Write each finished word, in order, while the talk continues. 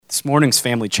This morning's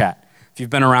family chat. If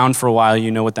you've been around for a while, you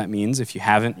know what that means. If you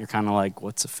haven't, you're kind of like,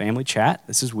 what's a family chat?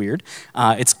 This is weird.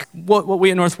 It's what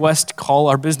we at Northwest call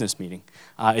our business meeting.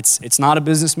 It's not a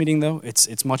business meeting, though.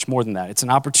 It's much more than that. It's an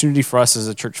opportunity for us as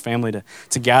a church family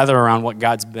to gather around what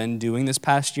God's been doing this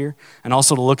past year and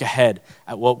also to look ahead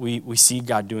at what we see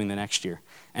God doing the next year.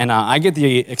 And I get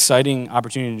the exciting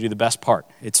opportunity to do the best part.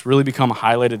 It's really become a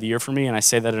highlight of the year for me, and I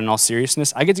say that in all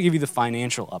seriousness. I get to give you the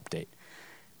financial update.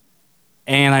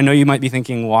 And I know you might be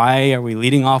thinking, why are we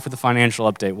leading off with the financial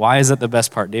update? Why is that the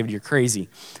best part? David, you're crazy.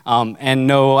 And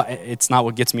no, it's not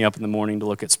what gets me up in the morning to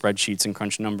look at spreadsheets and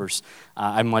crunch numbers.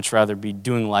 I'd much rather be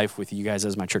doing life with you guys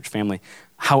as my church family.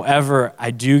 However, I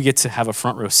do get to have a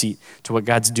front row seat to what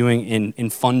God's doing in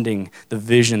funding the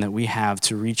vision that we have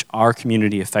to reach our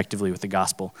community effectively with the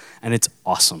gospel. And it's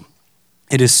awesome.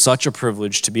 It is such a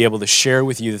privilege to be able to share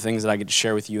with you the things that I get to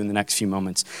share with you in the next few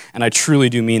moments. And I truly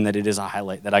do mean that it is a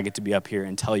highlight that I get to be up here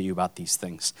and tell you about these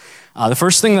things. The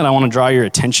first thing that I want to draw your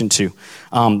attention to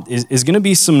is going to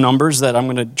be some numbers that I'm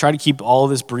going to try to keep all of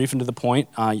this brief and to the point.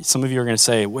 Some of you are going to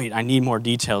say, wait, I need more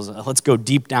details. Let's go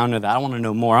deep down to that. I want to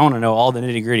know more. I want to know all the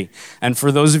nitty gritty. And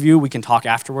for those of you, we can talk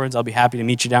afterwards. I'll be happy to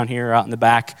meet you down here out in the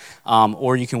back.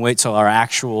 Or you can wait till our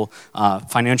actual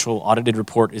financial audited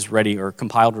report is ready or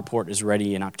compiled report is ready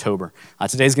in October.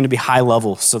 Today's going to be high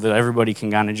level so that everybody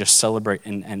can kind of just celebrate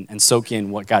and soak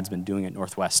in what God's been doing at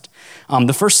Northwest.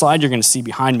 The first slide you're going to see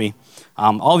behind me,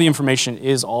 all the information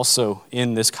is also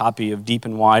in this copy of Deep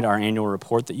and Wide, our annual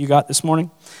report that you got this morning.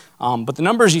 But the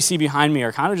numbers you see behind me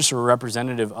are kind of just a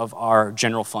representative of our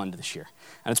general fund this year.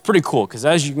 And it's pretty cool because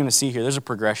as you're going to see here, there's a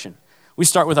progression. We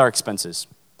start with our expenses.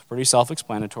 Pretty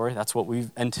self-explanatory. That's what we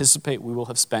anticipate we will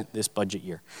have spent this budget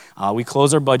year. We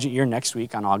close our budget year next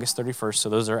week on August 31st, so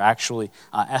those are actually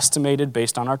estimated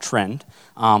based on our trend.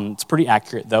 It's pretty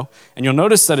accurate, though. And you'll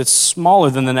notice that it's smaller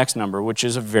than the next number, which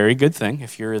is a very good thing.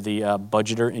 If you're the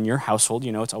budgeter in your household,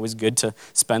 you know it's always good to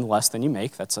spend less than you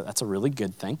make. That's a really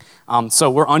good thing. So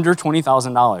we're under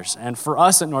 $20,000. And for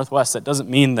us at Northwest, that doesn't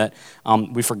mean that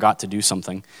we forgot to do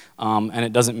something. And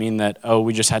it doesn't mean that,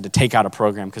 we just had to take out a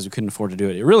program because we couldn't afford to do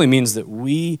it. It really means that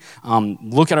we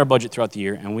look at our budget throughout the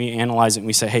year and we analyze it and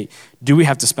we say, hey, do we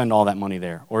have to spend all that money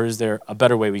there? Or is there a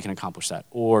better way we can accomplish that?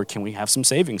 Or can we have some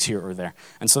savings here or there?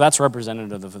 And so that's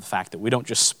representative of the fact that we don't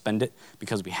just spend it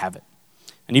because we have it.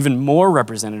 And even more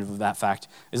representative of that fact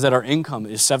is that our income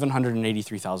is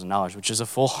 $783,000, which is a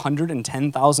full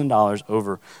 $110,000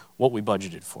 over what we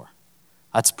budgeted for.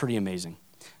 That's pretty amazing.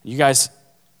 You guys,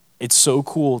 it's so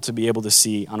cool to be able to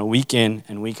see on a week in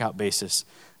and week out basis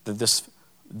that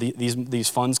these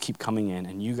funds keep coming in,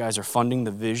 and you guys are funding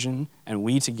the vision, and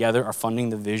we together are funding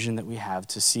the vision that we have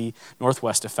to see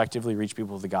Northwest effectively reach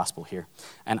people with the gospel here.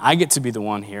 And I get to be the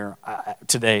one here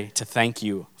today to thank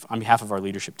you on behalf of our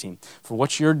leadership team for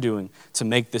what you're doing to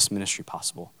make this ministry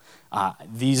possible.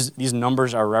 These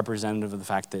numbers are representative of the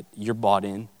fact that you're bought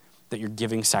in, that you're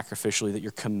giving sacrificially, that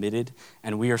you're committed,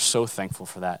 and we are so thankful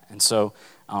for that. And so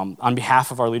on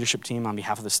behalf of our leadership team, on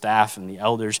behalf of the staff and the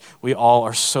elders, we all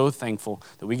are so thankful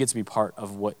that we get to be part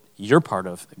of what you're part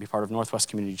of, be part of Northwest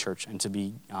Community Church, and to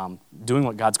be doing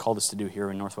what God's called us to do here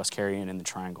in Northwest Cary and in the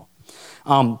Triangle.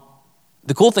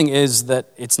 The cool thing is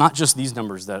that it's not just these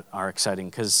numbers that are exciting,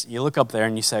 because you look up there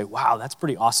and you say, wow, that's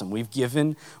pretty awesome. We've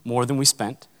given more than we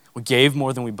spent. We gave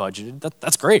more than we budgeted.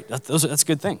 That's great. That's a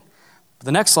good thing. But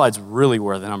the next slide's really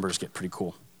where the numbers get pretty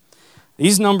cool.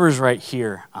 These numbers right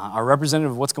here are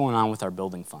representative of what's going on with our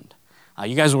building fund.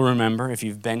 You guys will remember, if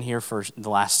you've been here for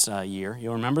the last year,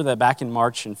 you'll remember that back in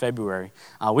March and February,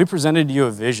 we presented to you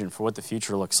a vision for what the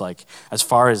future looks like as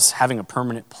far as having a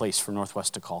permanent place for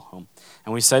Northwest to call home.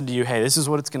 And we said to you, hey, this is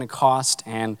what it's going to cost,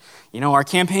 and our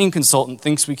campaign consultant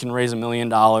thinks we can raise $1 million,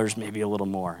 maybe a little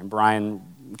more. And Brian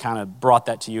kind of brought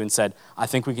that to you and said, I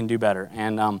think we can do better.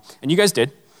 And you guys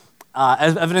did.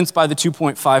 As evidenced by the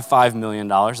 $2.55 million,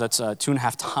 that's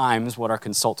 2.5 times what our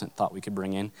consultant thought we could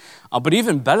bring in. But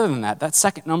even better than that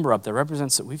second number up there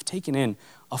represents that we've taken in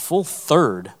a full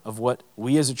third of what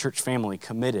we as a church family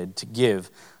committed to give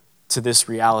to this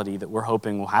reality that we're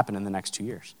hoping will happen in the next 2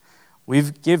 years.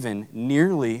 We've given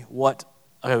nearly what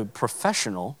a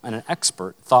professional and an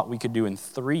expert thought we could do in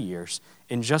 3 years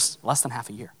in just less than half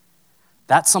a year.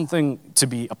 That's something to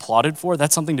be applauded for.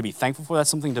 That's something to be thankful for. That's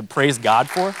something to praise God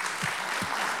for.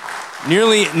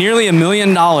 Nearly $1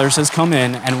 million has come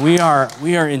in, and we are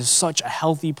in such a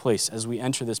healthy place as we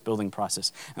enter this building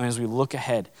process. And as we look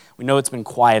ahead, we know it's been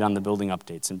quiet on the building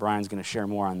updates, and Brian's going to share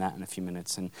more on that in a few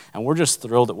minutes. And we're just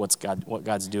thrilled at what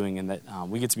God's doing, and that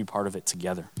we get to be part of it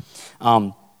together.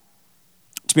 To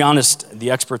be honest,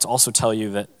 the experts also tell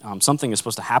you that something is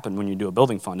supposed to happen when you do a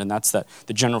building fund, and that's that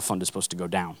the general fund is supposed to go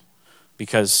down.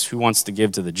 because who wants to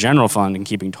give to the general fund and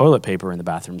keeping toilet paper in the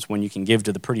bathrooms when you can give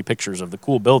to the pretty pictures of the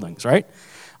cool buildings, right?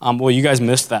 Well, you guys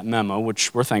missed that memo,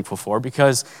 which we're thankful for,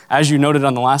 because as you noted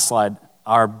on the last slide,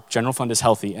 our general fund is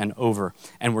healthy and over,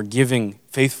 and we're giving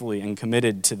faithfully and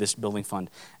committed to this building fund.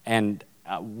 And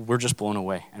we're just blown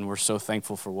away, and we're so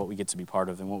thankful for what we get to be part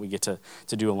of and what we get to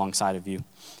do alongside of you.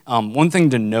 One thing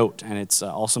to note, and it's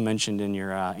also mentioned in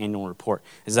your annual report,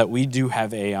 is that we do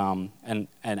have an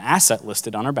asset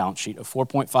listed on our balance sheet of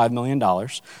 $4.5 million.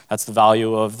 That's the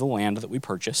value of the land that we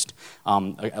purchased,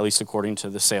 at least according to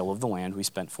the sale of the land. We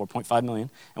spent $4.5 million,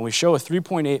 and we show a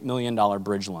 $3.8 million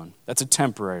bridge loan. That's a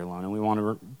temporary loan, and we want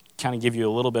to kind of give you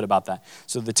a little bit about that.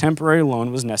 So the temporary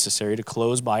loan was necessary to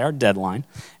close by our deadline,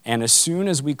 and as soon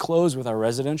as we close with our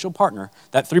residential partner,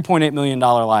 that $3.8 million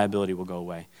liability will go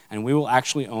away, and we will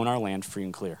actually own our land free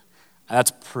and clear. And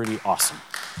that's pretty awesome.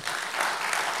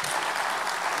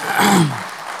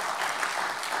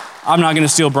 I'm not going to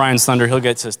steal Brian's thunder. He'll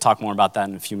get to talk more about that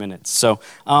in a few minutes. So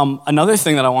another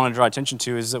thing that I want to draw attention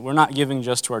to is that we're not giving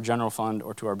just to our general fund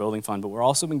or to our building fund, but we're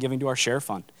also been giving to our share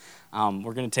fund.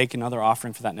 We're going to take another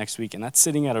offering for that next week, and that's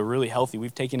sitting at a really healthy.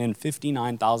 We've taken in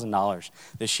 $59,000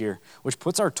 this year, which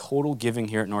puts our total giving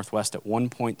here at Northwest at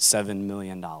 $1.7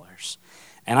 million.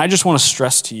 And I just want to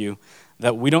stress to you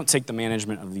that we don't take the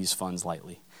management of these funds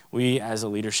lightly. We, as a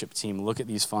leadership team, look at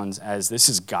these funds as this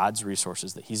is God's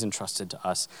resources that he's entrusted to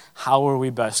us. How are we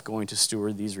best going to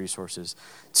steward these resources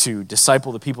to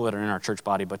disciple the people that are in our church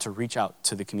body, but to reach out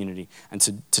to the community and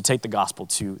to take the gospel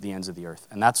to the ends of the earth?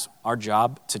 And that's our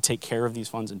job, to take care of these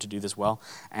funds and to do this well.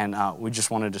 And we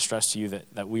just wanted to stress to you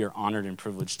that we are honored and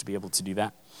privileged to be able to do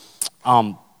that.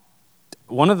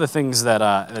 One of the things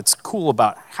that's cool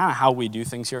about kind of how we do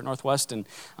things here at Northwest, and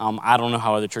I don't know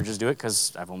how other churches do it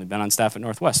because I've only been on staff at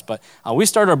Northwest, but we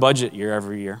start our budget year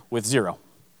every year with zero.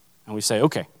 And we say,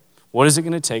 okay, what is it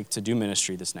going to take to do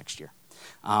ministry this next year?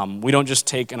 We don't just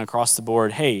take an across the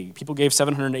board, hey, people gave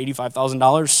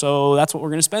 $785,000, so that's what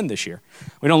we're going to spend this year.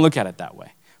 We don't look at it that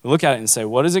way. We look at it and say,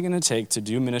 what is it going to take to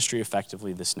do ministry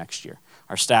effectively this next year?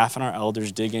 Our staff and our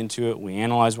elders dig into it. We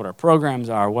analyze what our programs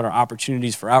are, what our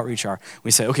opportunities for outreach are.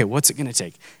 We say, okay, what's it going to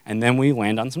take? And then we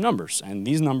land on some numbers. And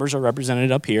these numbers are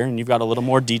represented up here, and you've got a little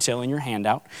more detail in your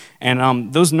handout.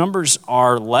 And those numbers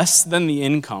are less than the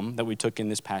income that we took in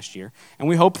this past year, and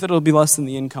we hope that it'll be less than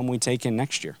the income we take in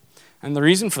next year. And the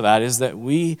reason for that is that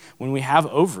when we have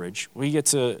overage, we get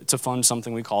to fund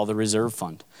something we call the reserve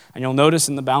fund. And you'll notice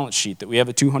in the balance sheet that we have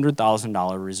a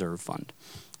 $200,000 reserve fund.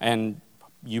 And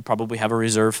you probably have a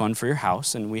reserve fund for your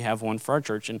house, and we have one for our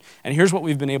church. And here's what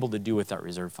we've been able to do with that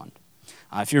reserve fund.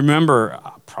 If you remember,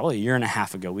 probably a year and a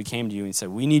half ago, we came to you and said,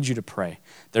 we need you to pray.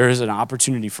 There is an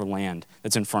opportunity for land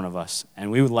that's in front of us,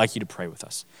 and we would like you to pray with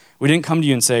us. We didn't come to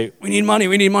you and say, we need money,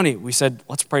 we need money. We said,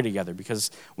 let's pray together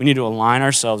because we need to align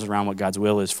ourselves around what God's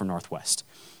will is for Northwest.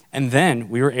 And then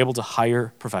we were able to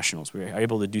hire professionals. We were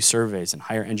able to do surveys and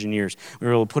hire engineers. We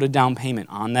were able to put a down payment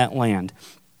on that land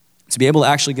to be able to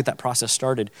actually get that process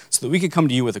started so that we could come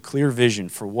to you with a clear vision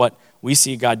for what we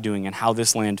see God doing and how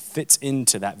this land fits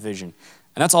into that vision.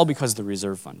 And that's all because of the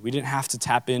reserve fund. We didn't have to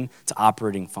tap into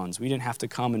operating funds. We didn't have to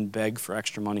come and beg for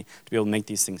extra money to be able to make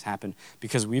these things happen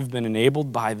because we've been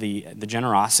enabled by the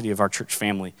generosity of our church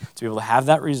family to be able to have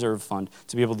that reserve fund,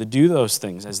 to be able to do those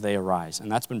things as they arise.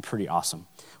 And that's been pretty awesome.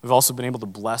 We've also been able to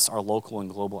bless our local and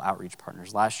global outreach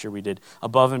partners. Last year we did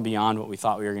above and beyond what we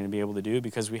thought we were going to be able to do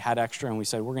because we had extra and we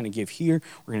said, we're going to give here,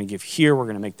 we're going to give here, we're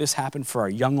going to make this happen for our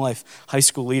Young Life high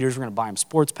school leaders. We're going to buy them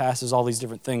sports passes, all these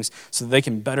different things so that they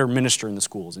can better minister in the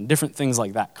schools. And different things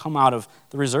like that come out of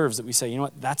the reserves that we say, you know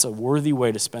what, that's a worthy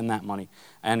way to spend that money.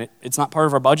 And it's not part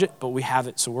of our budget, but we have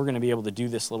it, so we're going to be able to do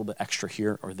this a little bit extra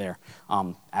here or there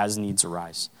as needs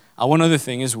arise. One other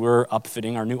thing is we're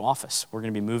upfitting our new office. We're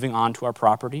going to be moving on to our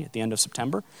property at the end of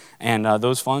September, and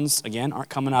those funds, again, aren't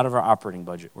coming out of our operating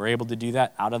budget. We're able to do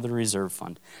that out of the reserve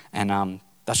fund, and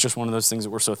that's just one of those things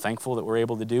that we're so thankful that we're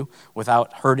able to do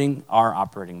without hurting our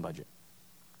operating budget.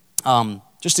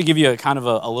 Just to give you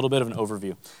a little bit of an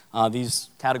overview,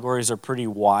 these categories are pretty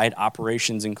wide.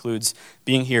 Operations includes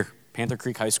being here, Panther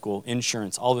Creek High School,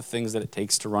 insurance, all the things that it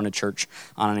takes to run a church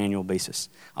on an annual basis.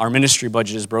 Our ministry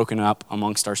budget is broken up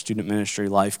amongst our student ministry,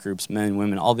 life groups, men and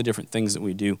women, all the different things that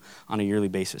we do on a yearly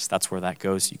basis. That's where that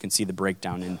goes. You can see the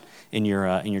breakdown in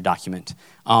your document.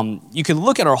 You can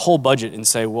look at our whole budget and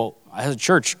say, well, as a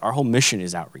church, our whole mission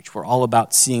is outreach. We're all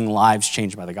about seeing lives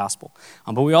changed by the gospel.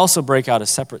 But we also break out a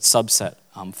separate subset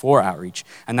for outreach,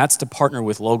 and that's to partner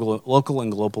with local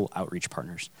and global outreach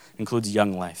partners. It includes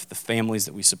Young Life, the families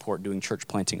that we support doing church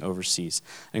planting overseas.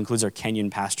 It includes our Kenyan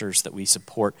pastors that we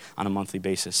support on a monthly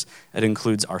basis. It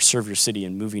includes our Serve Your City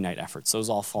and movie night efforts. Those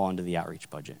all fall into the outreach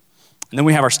budget. And then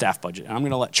we have our staff budget, and I'm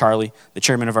going to let Charlie, the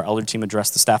chairman of our elder team, address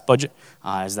the staff budget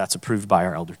as that's approved by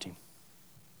our elder team.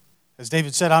 As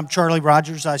David said, I'm Charlie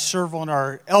Rogers. I serve on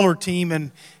our elder team,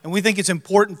 and we think it's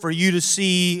important for you to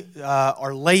see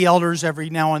our lay elders every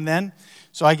now and then.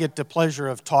 So I get the pleasure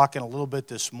of talking a little bit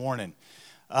this morning.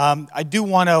 I do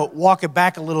want to walk it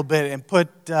back a little bit and put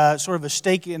sort of a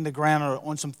stake in the ground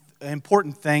on some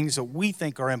important things that we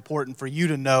think are important for you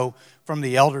to know from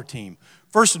the elder team.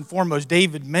 First and foremost,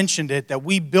 David mentioned it, that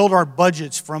we build our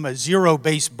budgets from a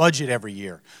zero-based budget every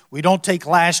year. We don't take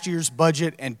last year's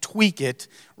budget and tweak it,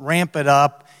 ramp it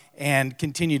up, and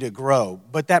continue to grow.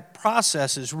 But that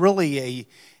process is really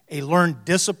a learned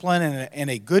discipline and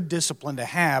a good discipline to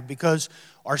have, because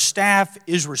our staff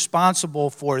is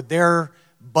responsible for their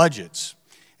budgets.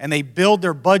 And they build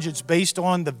their budgets based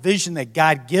on the vision that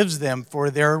God gives them for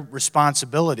their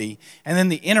responsibility. And then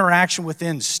the interaction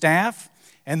within staff,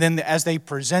 and then as they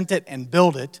present it and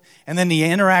build it, and then the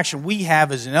interaction we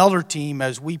have as an elder team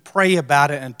as we pray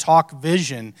about it and talk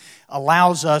vision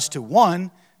allows us to, one,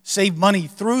 save money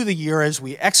through the year as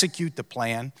we execute the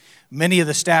plan. Many of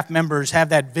the staff members have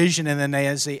that vision, and then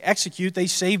as they execute, they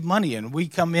save money, and we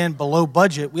come in below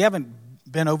budget. We haven't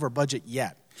been over budget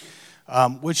yet,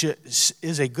 which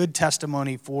is a good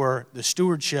testimony for the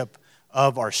stewardship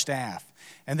of our staff.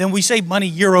 And then we save money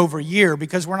year over year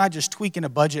because we're not just tweaking a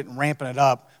budget and ramping it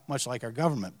up, much like our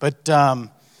government. But our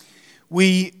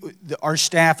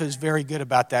staff is very good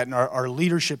about that, and our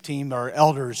leadership team, our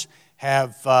elders,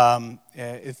 have I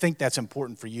think that's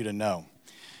important for you to know.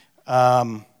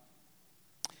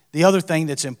 The other thing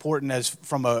that's important as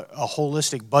from a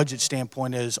holistic budget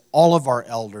standpoint is all of our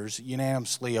elders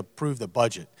unanimously approve the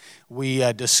budget. We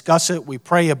discuss it, we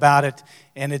pray about it,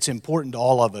 and it's important to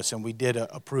all of us, and we did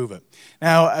approve it.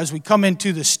 Now, as we come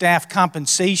into the staff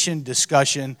compensation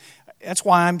discussion, that's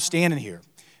why I'm standing here,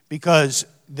 because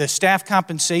the staff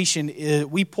compensation,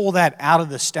 we pull that out of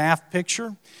the staff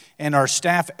picture, and our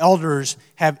staff elders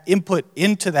have input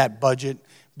into that budget,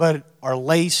 but our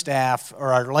lay staff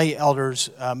or our lay elders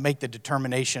make the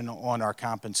determination on our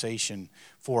compensation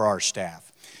for our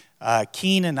staff.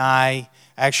 Keen and I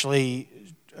actually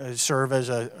serve as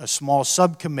a small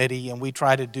subcommittee, and we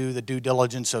try to do the due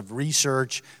diligence of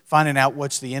research, finding out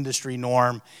what's the industry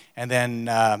norm, and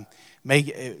then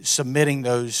submitting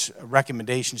those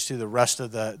recommendations to the rest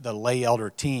of the lay elder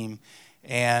team.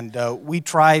 And we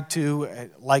try to,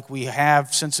 like we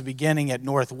have since the beginning at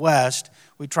Northwest,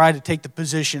 we try to take the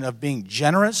position of being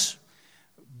generous,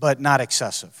 but not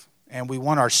excessive. And we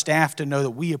want our staff to know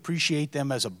that we appreciate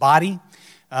them as a body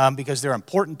because they're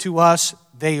important to us.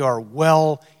 They are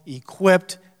well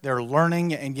equipped. They're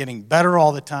learning and getting better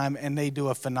all the time, and they do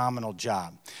a phenomenal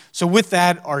job. So with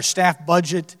that, our staff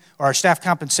budget, or our staff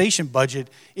compensation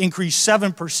budget, increased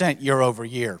 7% year over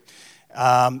year.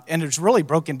 And it's really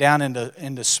broken down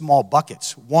into small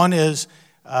buckets. One is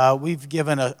we've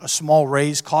given a small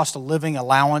raise, cost of living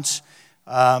allowance.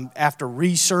 After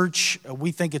research,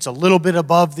 we think it's a little bit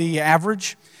above the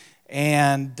average,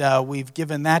 and we've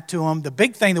given that to them. The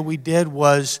big thing that we did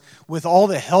was, with all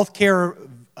the healthcare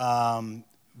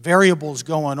variables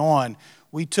going on,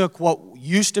 we took what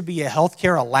used to be a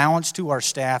healthcare allowance to our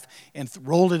staff and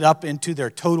rolled it up into their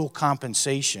total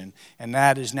compensation, and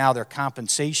that is now their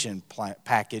compensation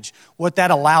package. What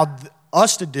that allowed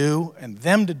us to do and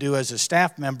them to do as a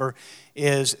staff member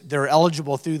is they're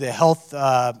eligible through the health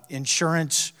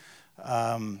insurance,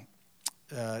 the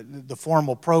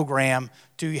formal program,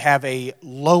 to have a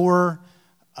lower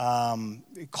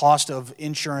cost of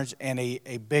insurance and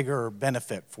a bigger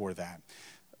benefit for that.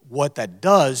 What that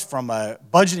does from a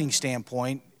budgeting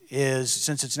standpoint is,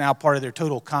 since it's now part of their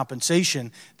total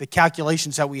compensation, the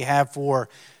calculations that we have for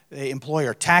the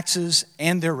employer taxes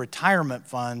and their retirement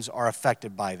funds are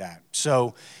affected by that.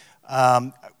 So,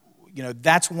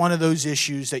 that's one of those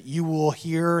issues that you will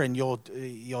hear and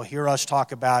you'll hear us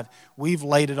talk about. We've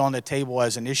laid it on the table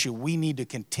as an issue we need to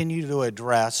continue to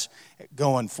address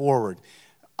going forward.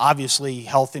 Obviously,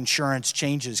 health insurance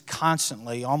changes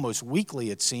constantly, almost weekly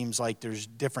it seems like there's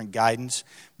different guidance,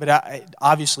 but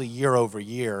obviously year over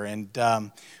year.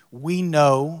 And we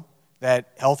know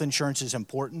that health insurance is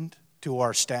important to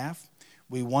our staff.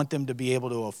 We want them to be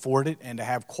able to afford it and to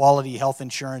have quality health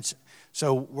insurance,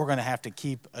 so we're going to have to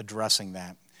keep addressing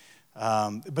that.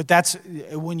 But that's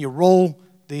when you roll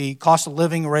the cost of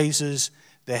living raises,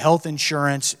 the health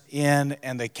insurance in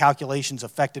and the calculations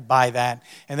affected by that.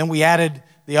 And then we added,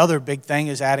 the other big thing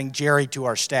is adding Jerry to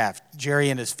our staff. Jerry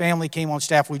and his family came on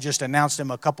staff. We just announced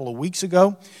him a couple of weeks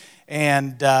ago.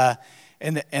 And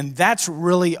that's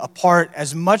really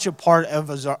as much a part of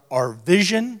as our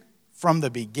vision from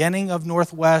the beginning of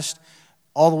Northwest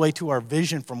all the way to our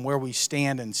vision from where we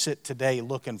stand and sit today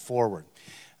looking forward.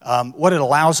 What it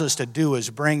allows us to do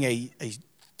is bring a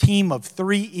team of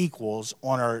 3 equals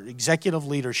on our executive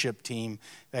leadership team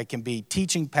that can be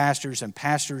teaching pastors and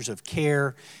pastors of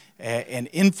care and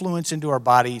influence into our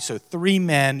body. So 3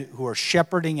 men who are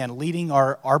shepherding and leading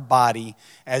our body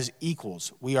as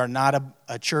equals. We are not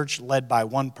a church led by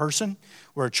one person.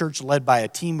 We're a church led by a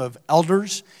team of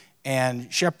elders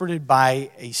and shepherded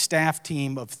by a staff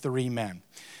team of 3 men.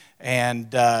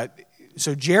 And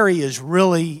so Jerry is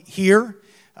really here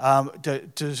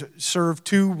to serve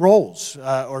 2 roles,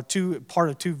 or part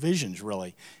of 2 visions,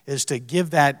 really, is to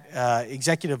give that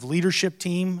executive leadership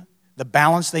team the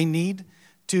balance they need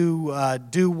to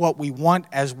do what we want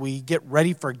as we get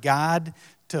ready for God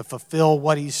to fulfill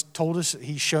what He's told us,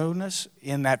 He's shown us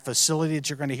in that facility that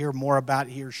you're going to hear more about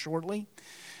here shortly.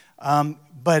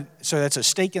 But so that's a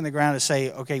stake in the ground to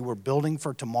say, okay, we're building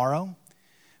for tomorrow.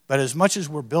 But as much as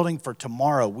we're building for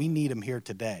tomorrow, we need them here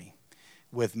today.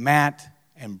 With Matt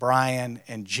and Brian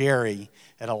and Jerry,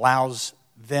 it allows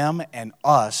them and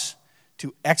us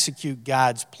to execute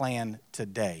God's plan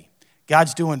today.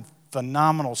 God's doing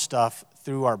phenomenal stuff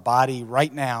through our body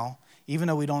right now, even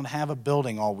though we don't have a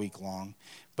building all week long,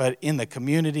 but in the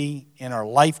community, in our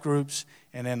life groups,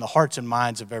 and in the hearts and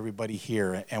minds of everybody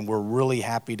here. And we're really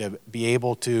happy to be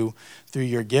able to, through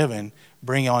your giving,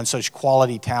 bring on such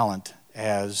quality talent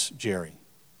as Jerry.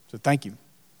 So thank you.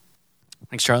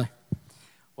 Thanks, Charlie.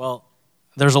 Well,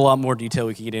 there's a lot more detail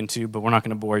we could get into, but we're not going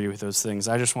to bore you with those things.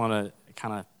 I just want to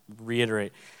kind of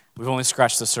reiterate, we've only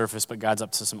scratched the surface, but God's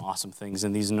up to some awesome things,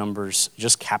 and these numbers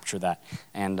just capture that.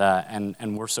 And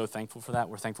we're so thankful for that.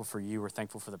 We're thankful for you. We're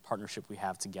thankful for the partnership we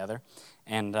have together,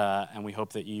 and we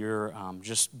hope that you're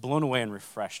just blown away and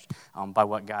refreshed by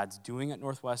what God's doing at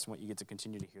Northwest and what you get to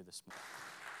continue to hear this morning.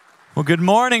 Well, good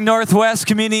morning, Northwest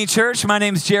Community Church. My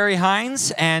name is Jerry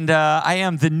Hines, and I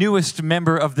am the newest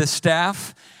member of this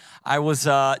staff. I was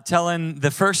telling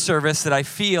the first service that I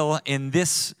feel in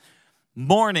this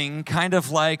morning kind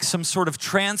of like some sort of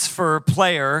transfer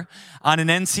player on an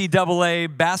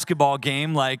NCAA basketball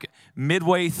game, like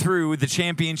midway through the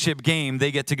championship game,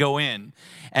 they get to go in.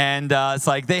 And it's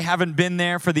like they haven't been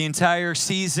there for the entire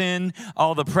season,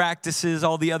 all the practices,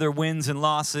 all the other wins and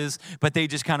losses, but they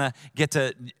just kind of get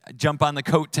to jump on the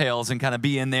coattails and kind of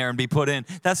be in there and be put in.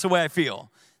 That's the way I feel.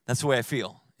 That's the way I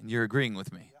feel. And you're agreeing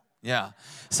with me. Yeah.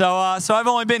 So I've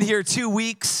only been here 2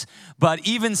 weeks, but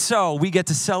even so, we get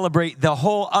to celebrate the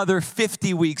whole other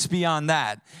 50 weeks beyond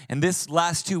that. And this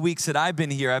last 2 weeks that I've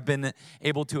been here, I've been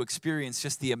able to experience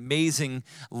just the amazing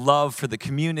love for the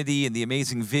community and the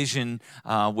amazing vision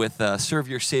with Serve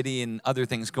Your City and other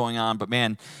things going on. But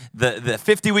man, the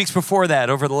 50 weeks before that,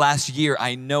 over the last year,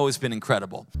 I know has been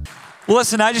incredible. Well,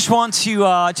 listen, I just want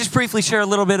to just briefly share a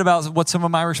little bit about what some of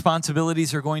my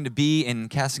responsibilities are going to be in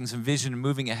casting some vision and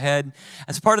moving ahead.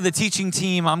 As part of the teaching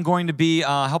team, I'm going to be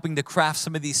helping to craft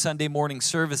some of these Sunday morning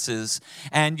services.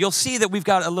 And you'll see that we've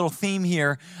got a little theme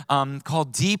here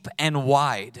called Deep and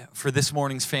Wide for this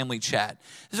morning's family chat.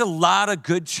 There's a lot of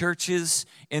good churches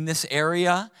in this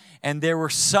area, and there were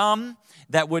some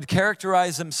that would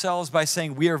characterize themselves by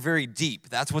saying, we are very deep.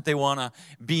 That's what they want to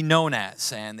be known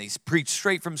as. And they preach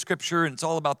straight from Scripture, and it's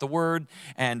all about the Word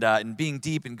and being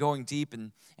deep and going deep,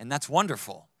 and that's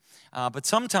wonderful. But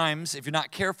sometimes, if you're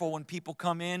not careful, when people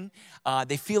come in,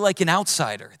 they feel like an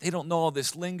outsider. They don't know all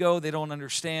this lingo. They don't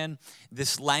understand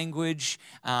this language.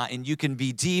 And you can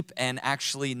be deep and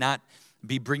actually not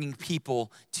be bringing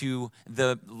people to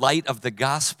the light of the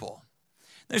gospel.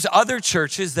 There's other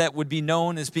churches that would be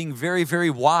known as being very, very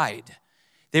wide.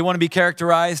 They want to be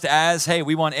characterized as, hey,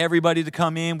 we want everybody to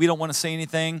come in. We don't want to say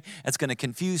anything that's going to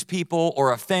confuse people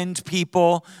or offend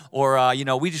people, or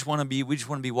we just want to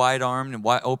be wide-armed and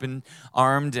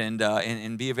open-armed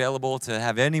and be available to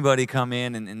have anybody come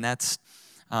in, and that's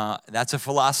a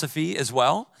philosophy as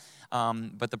well.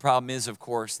 But the problem is, of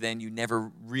course, then you never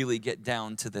really get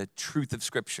down to the truth of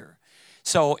Scripture.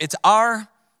 So it's our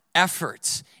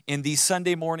efforts in these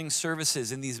Sunday morning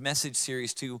services, in these message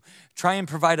series, to try and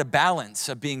provide a balance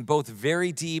of being both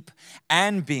very deep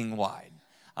and being wide.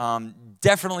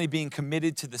 Definitely being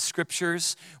committed to the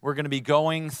Scriptures. We're going to be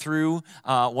going through,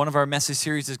 one of our message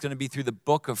series is going to be through the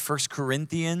book of 1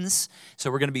 Corinthians.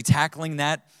 So we're going to be tackling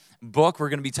that book. We're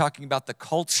going to be talking about the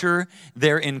culture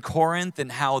there in Corinth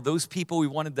and how those people we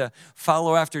wanted to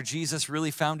follow after Jesus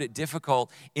really found it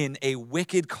difficult in a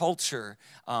wicked culture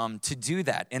to do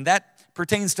that. And that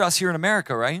pertains to us here in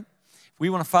America, right? If we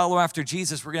want to follow after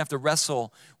Jesus, we're going to have to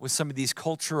wrestle with some of these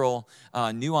cultural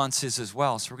nuances as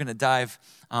well. So we're going to dive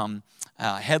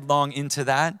headlong into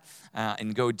that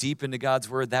and go deep into God's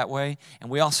word that way. And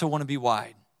we also want to be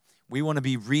wide. We want to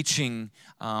be reaching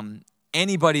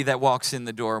anybody that walks in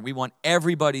the door. We want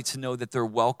everybody to know that they're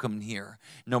welcome here,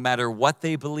 no matter what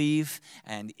they believe.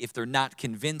 And if they're not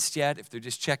convinced yet, if they're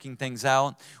just checking things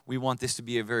out, we want this to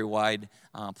be a very wide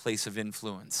place of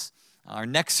influence. Our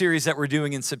next series that we're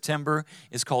doing in September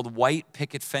is called White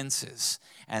Picket Fences.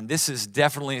 And this is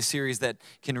definitely a series that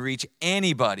can reach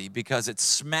anybody because it's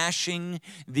smashing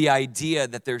the idea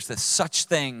that there's this such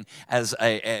thing as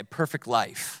a perfect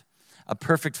life, a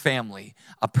perfect family,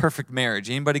 a perfect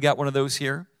marriage. Anybody got one of those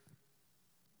here?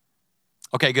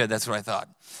 Okay, good. That's what I thought.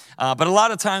 But a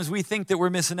lot of times we think that we're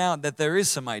missing out, that there is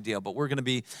some ideal. But we're going to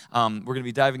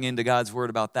be diving into God's word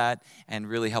about that and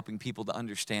really helping people to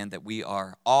understand that we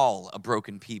are all a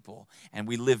broken people and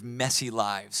we live messy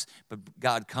lives. But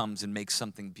God comes and makes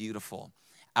something beautiful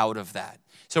out of that.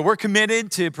 So we're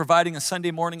committed to providing a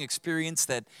Sunday morning experience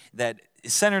that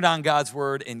is centered on God's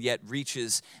word and yet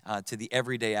reaches to the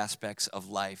everyday aspects of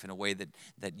life in a way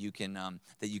that you can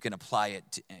apply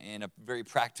it in a very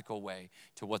practical way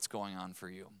to what's going on for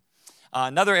you.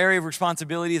 Another area of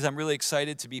responsibility is I'm really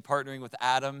excited to be partnering with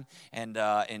Adam and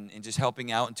just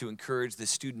helping out and to encourage the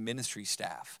student ministry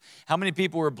staff. How many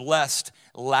people were blessed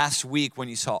last week when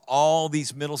you saw all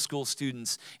these middle school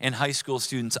students and high school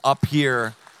students up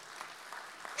here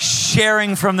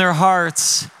sharing from their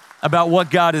hearts about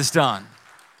what God has done?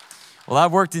 Well,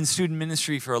 I've worked in student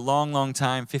ministry for a long, long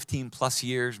time, 15 plus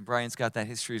years. Brian's got that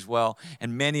history as well.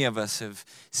 And many of us have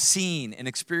seen and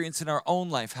experienced in our own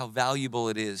life how valuable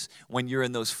it is when you're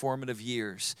in those formative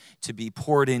years to be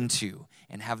poured into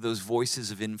and have those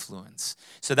voices of influence.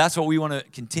 So that's what we want to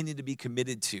continue to be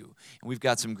committed to. And we've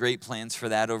got some great plans for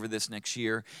that over this next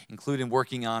year, including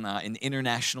working on an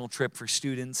international trip for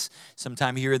students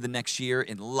sometime here the next year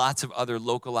and lots of other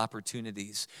local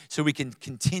opportunities so we can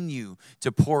continue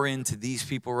to pour into these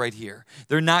people right here.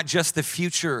 They're not just the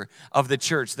future of the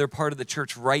church. They're part of the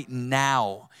church right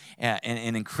now,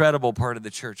 an incredible part of the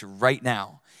church right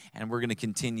now. And we're going to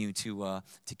continue to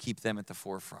keep them at the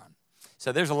forefront.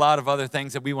 So there's a lot of other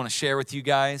things that we want to share with you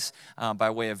guys by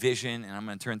way of vision, and I'm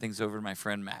going to turn things over to my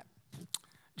friend Matt.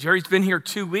 Jerry's been here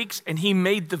 2 weeks, and he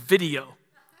made the video.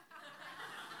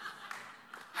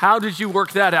 How did you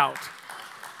work that out?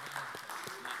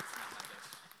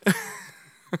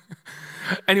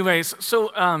 Anyways,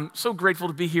 so grateful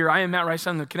to be here. I am Matt Rice.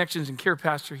 I'm the Connections and Care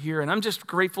Pastor here, and I'm just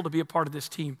grateful to be a part of this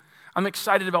team. I'm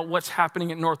excited about what's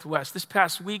happening at Northwest. This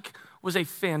past week was a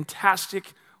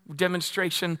fantastic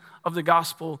demonstration of the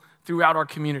gospel throughout our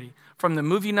community. From the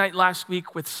movie night last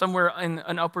week with somewhere in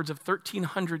an upwards of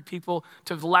 1,300 people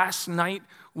to last night,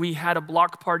 we had a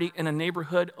block party in a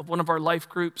neighborhood of one of our life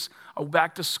groups, a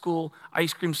back to school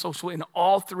ice cream social, and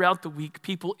all throughout the week,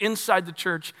 people inside the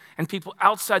church and people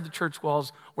outside the church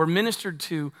walls were ministered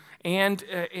to and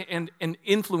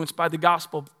influenced by the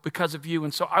gospel because of you.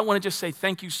 And so I want to just say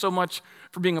thank you so much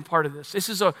for being a part of this. This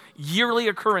is a yearly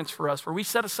occurrence for us where we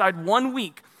set aside 1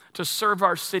 week to serve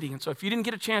our city. And so if you didn't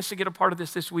get a chance to get a part of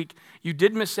this week, you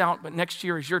did miss out, but next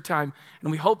year is your time.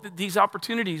 And we hope that these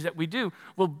opportunities that we do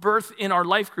will birth in our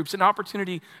life groups an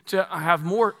opportunity to have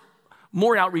more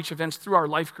outreach events through our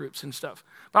life groups and stuff.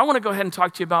 But I want to go ahead and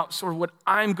talk to you about sort of what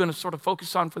I'm going to sort of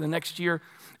focus on for the next year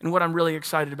and what I'm really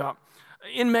excited about.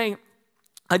 In May,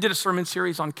 I did a sermon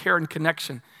series on care and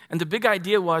connection. And the big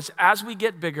idea was as we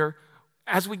get bigger,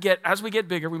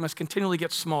 we must continually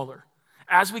get smaller.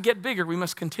 As we get bigger, we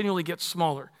must continually get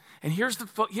smaller. And here's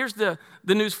the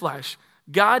news flash.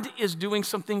 God is doing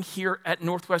something here at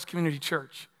Northwest Community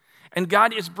Church. And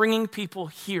God is bringing people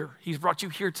here. He's brought you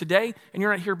here today, and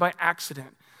you're not here by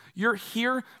accident. You're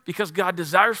here because God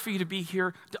desires for you to be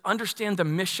here to understand the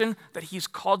mission that He's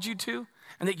called you to,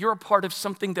 and that you're a part of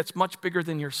something that's much bigger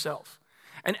than yourself.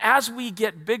 And as we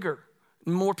get bigger,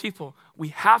 more people, we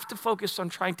have to focus on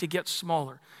trying to get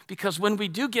smaller. Because when we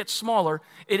do get smaller,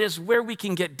 it is where we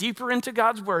can get deeper into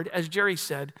God's word, as Jerry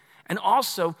said, and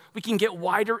also we can get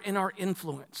wider in our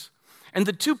influence. And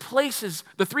the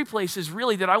three places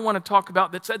really that I want to talk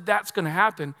about that said that's going to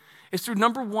happen is through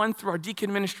number one, through our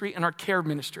deacon ministry and our care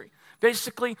ministry.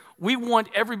 Basically, we want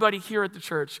everybody here at the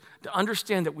church to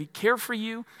understand that we care for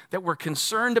you, that we're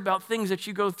concerned about things that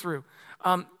you go through.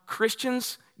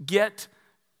 Christians get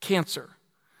cancer.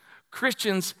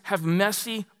 Christians have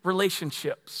messy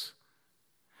relationships.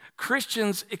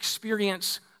 Christians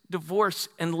experience divorce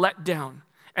and letdown.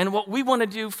 And what we want to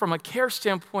do from a care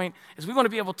standpoint is we want to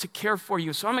be able to care for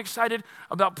you. So I'm excited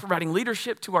about providing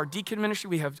leadership to our deacon ministry.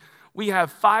 We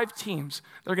have 5 teams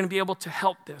that are going to be able to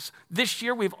help this. This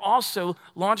year, we've also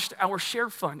launched our Share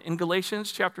Fund. In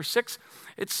Galatians chapter 6,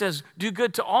 it says, do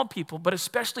good to all people, but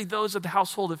especially those of the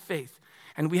household of faith.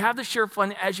 And we have the Share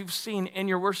Fund, as you've seen in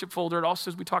your worship folder. It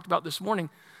also, as we talked about this morning,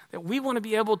 that we want to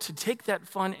be able to take that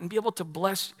fund and be able to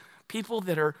bless people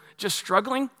that are just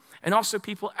struggling, and also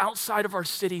people outside of our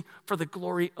city for the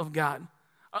glory of God.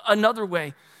 Another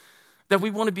way that we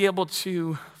want to be able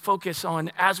to focus on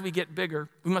as we get bigger,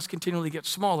 we must continually get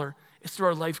smaller, is through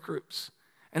our life groups.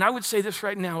 And I would say this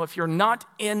right now, if you're not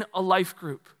in a life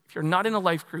group,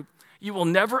 you will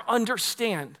never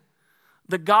understand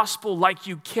the gospel like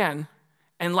you can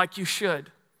and like you should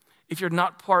if you're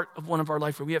not part of one of our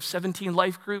life groups. We have 17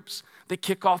 life groups that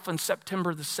kick off on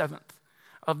September the 7th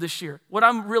of this year. What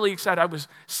I'm really excited, I was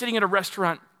sitting at a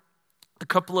restaurant a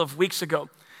couple of weeks ago,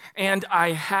 and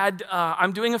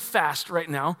I'm doing a fast right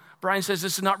now. Brian says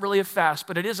this is not really a fast,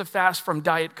 but it is a fast from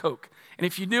Diet Coke. And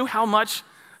if you knew how much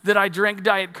that I drank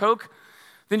Diet Coke,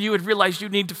 then you would realize you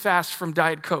need to fast from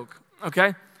Diet Coke,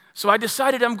 okay? So I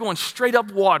decided I'm going straight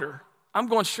up water.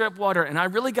 And I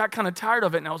really got kind of tired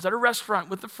of it, and I was at a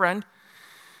restaurant with a friend,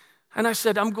 and I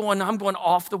said, I'm going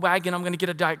off the wagon. I'm going to get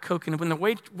a Diet Coke. And when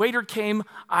the waiter came,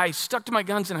 I stuck to my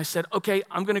guns and I said, okay,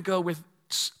 I'm going to go with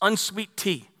unsweet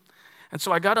tea. And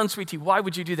so I got unsweet tea. Why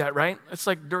would you do that, right? It's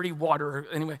like dirty water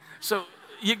anyway. So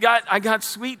I got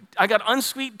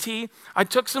unsweet tea. I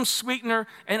took some sweetener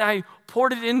and I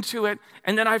poured it into it,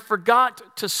 and then I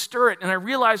forgot to stir it. And I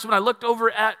realized when I looked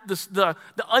over at the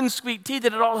unsweet tea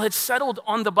that it all had settled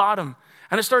on the bottom.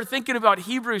 And I started thinking about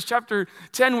Hebrews chapter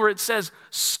 10 where it says,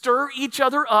 stir each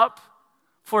other up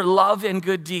for love and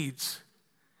good deeds.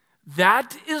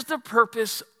 That is the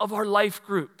purpose of our life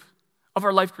groups,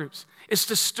 is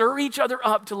to stir each other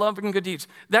up to love and good deeds.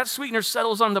 That sweetener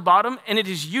settles on the bottom and it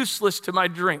is useless to my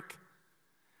drink.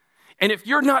 And if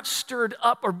you're not stirred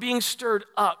up or being stirred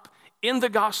up in the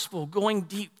gospel, going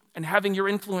deep and having your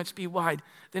influence be wide,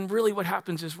 then really what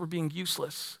happens is we're being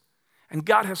useless. And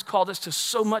God has called us to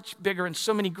so much bigger and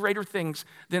so many greater things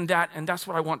than that. And that's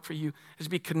what I want for you, is to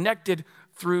be connected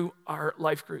through our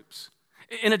life groups.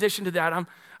 In addition to that,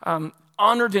 I'm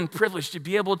honored and privileged to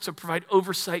be able to provide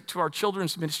oversight to our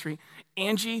children's ministry.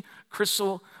 Angie,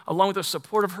 Crystal, along with the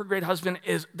support of her great husband,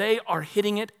 they are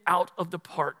hitting it out of the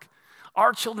park.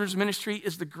 Our children's ministry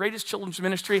is the greatest children's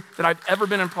ministry that I've ever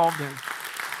been involved in.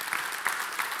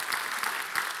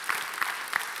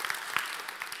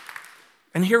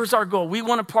 And here's our goal. We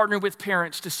want to partner with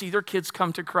parents to see their kids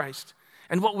come to Christ.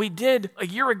 And what we did a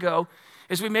year ago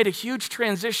is we made a huge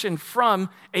transition from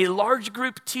a large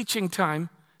group teaching time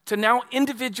to now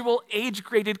individual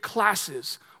age-graded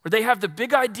classes where they have the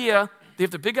big idea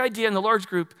in the large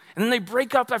group, and then they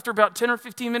break up after about 10 or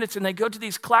 15 minutes and they go to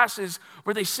these classes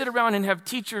where they sit around and have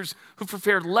teachers who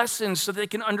prepared lessons so they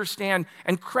can understand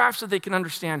and crafts so they can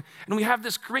understand. And we have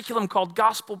this curriculum called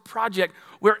Gospel Project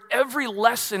where every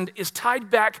lesson is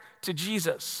tied back to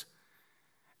Jesus.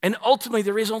 And ultimately,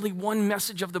 there is only one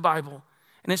message of the Bible,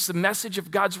 and it's the message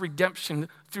of God's redemption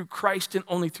through Christ and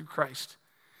only through Christ.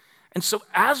 And so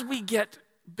as we get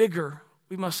bigger,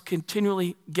 we must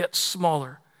continually get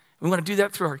smaller. We want to do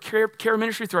that through our care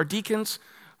ministry, through our deacons.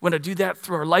 We want to do that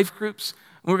through our life groups.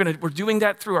 We're doing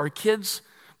that through our kids,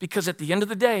 because at the end of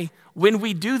the day, when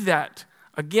we do that,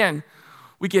 again,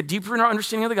 we get deeper in our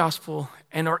understanding of the gospel,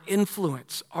 and our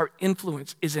influence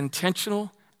is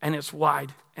intentional and it's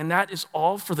wide. And that is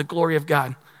all for the glory of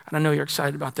God. And I know you're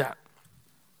excited about that.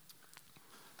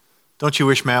 Don't you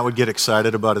wish Matt would get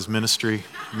excited about his ministry?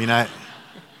 I mean, it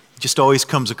just always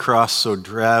comes across so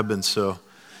drab, and so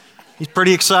he's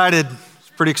pretty excited.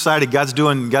 God's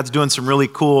doing some really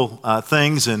cool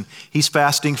things, and he's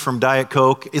fasting from Diet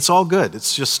Coke. It's all good.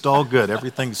 It's just all good.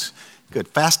 Everything's good.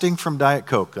 Fasting from Diet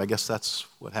Coke. I guess that's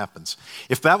what happens.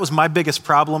 If that was my biggest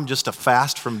problem, just a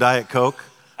fast from Diet Coke,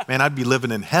 man, I'd be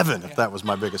living in heaven if that was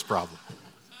my biggest problem.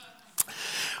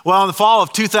 Well, in the fall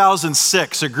of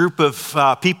 2006, a group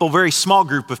of people, very small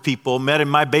group of people, met in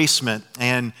my basement,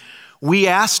 and we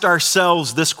asked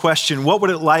ourselves this question: what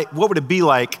would it be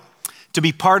like to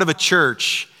be part of a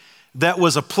church that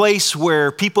was a place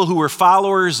where people who were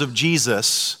followers of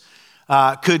Jesus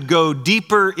could go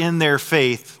deeper in their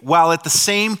faith, while at the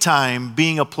same time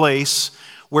being a place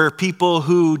where people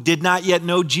who did not yet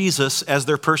know Jesus as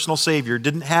their personal Savior,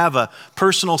 didn't have a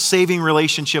personal saving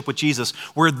relationship with Jesus,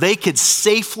 where they could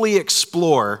safely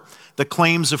explore the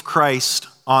claims of Christ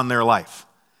on their life.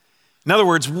 In other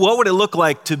words, what would it look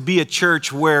like to be a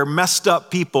church where messed up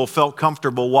people felt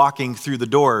comfortable walking through the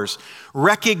doors,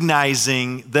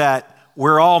 recognizing that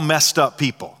we're all messed up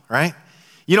people, right?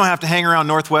 You don't have to hang around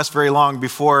Northwest very long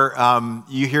before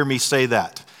you hear me say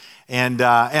that. And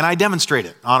I demonstrate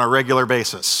it on a regular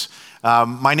basis.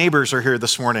 My neighbors are here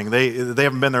this morning. They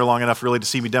haven't been there long enough really to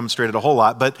see me demonstrate it a whole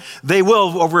lot, but they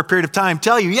will, over a period of time,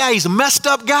 tell you, yeah, he's a messed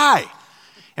up guy.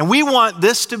 And we want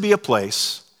this to be a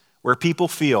place where people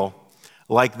feel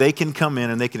like they can come in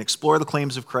and they can explore the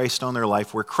claims of Christ on their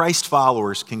life, where Christ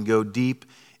followers can go deep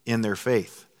in their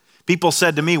faith. People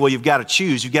said to me, well, you've got to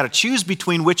choose. You've got to choose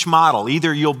between which model.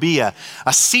 Either you'll be a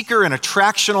seeker and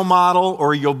attractional model,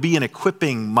 or you'll be an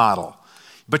equipping model.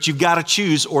 But you've got to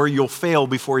choose, or you'll fail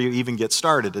before you even get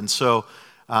started. And so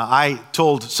I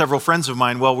told several friends of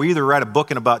mine, well, we either write a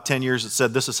book in about 10 years that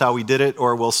said this is how we did it,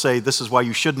 or we'll say this is why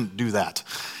you shouldn't do that.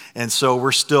 And so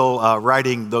we're still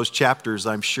writing those chapters,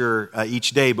 I'm sure,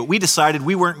 each day. But we decided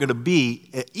we weren't going to be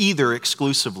either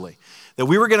exclusively. That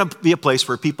we were going to be a place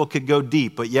where people could go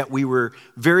deep, but yet we were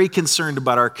very concerned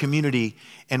about our community,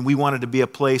 and we wanted to be a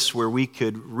place where we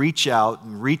could reach out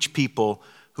and reach people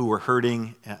who were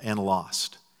hurting and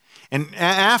lost. And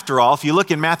after all, if you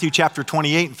look in Matthew chapter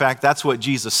 28, in fact, that's what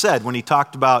Jesus said when he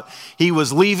talked about he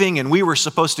was leaving and we were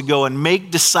supposed to go and make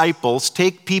disciples,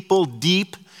 take people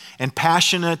deep and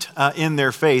passionate in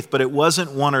their faith, but it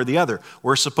wasn't one or the other.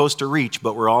 We're supposed to reach,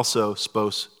 but we're also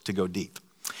supposed to go deep.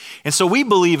 And so we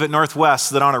believe at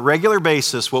Northwest that on a regular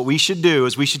basis, what we should do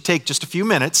is we should take just a few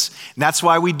minutes, and that's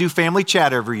why we do family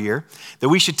chat every year, that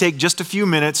we should take just a few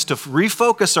minutes to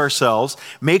refocus ourselves,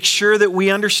 make sure that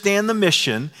we understand the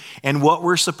mission and what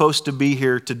we're supposed to be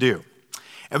here to do.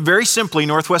 And very simply,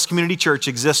 Northwest Community Church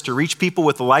exists to reach people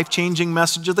with the life-changing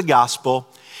message of the gospel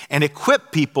and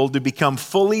equip people to become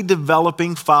fully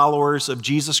developing followers of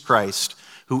Jesus Christ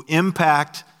who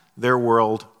impact their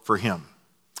world for him.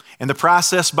 And the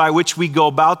process by which we go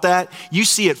about that, you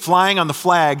see it flying on the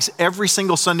flags every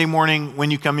single Sunday morning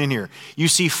when you come in here. You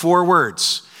see 4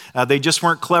 words. They just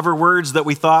weren't clever words that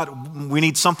we thought we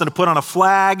need something to put on a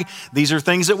flag. These are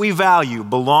things that we value: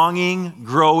 belonging,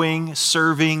 growing,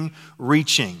 serving,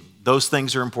 reaching. Those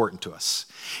things are important to us.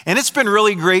 And it's been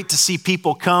really great to see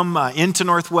people come into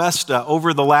Northwest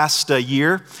over the last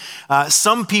year.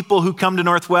 Some people who come to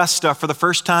Northwest for the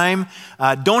first time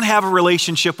don't have a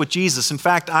relationship with Jesus. In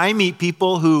fact, I meet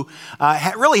people who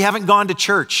really haven't gone to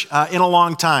church in a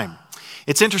long time.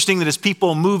 It's interesting that as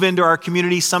people move into our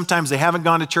community, sometimes they haven't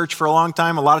gone to church for a long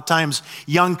time. A lot of times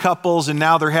young couples, and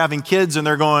now they're having kids and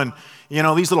they're going, you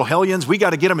know, these little hellions, we got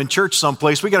to get them in church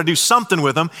someplace. We got to do something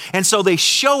with them. And so they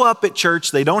show up at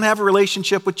church. They don't have a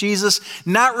relationship with Jesus,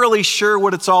 not really sure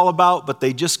what it's all about, but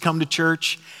they just come to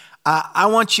church. I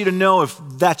want you to know, if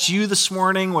that's you this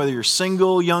morning, whether you're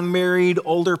single, young, married,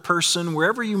 older person,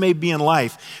 wherever you may be in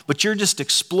life, but you're just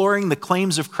exploring the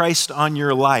claims of Christ on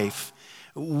your life,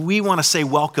 we want to say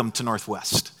welcome to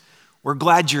Northwest. We're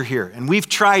glad you're here. And we've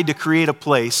tried to create a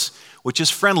place which is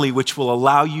friendly, which will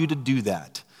allow you to do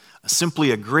that. Simply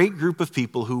a great group of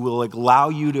people who will allow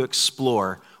you to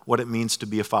explore what it means to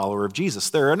be a follower of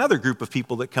Jesus. There are another group of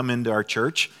people that come into our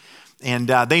church, and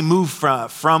they move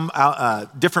from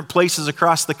different places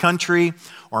across the country,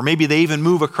 or maybe they even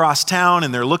move across town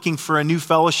and they're looking for a new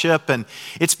fellowship, and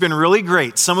it's been really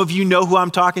great. Some of you know who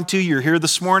I'm talking to. You're here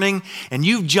this morning, and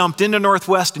you've jumped into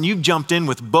Northwest, and you've jumped in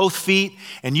with both feet,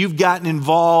 and you've gotten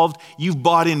involved. You've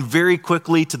bought in very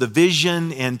quickly to the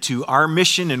vision and to our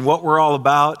mission and what we're all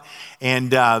about.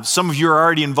 And some of you are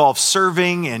already involved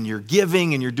serving, and you're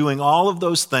giving, and you're doing all of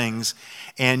those things.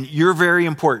 And you're very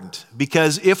important,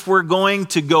 because if we're going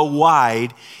to go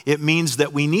wide, it means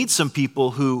that we need some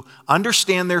people who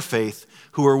understand their faith,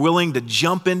 who are willing to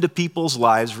jump into people's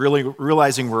lives, really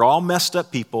realizing we're all messed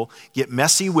up people, get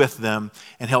messy with them,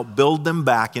 and help build them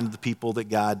back into the people that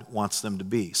God wants them to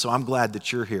be. So I'm glad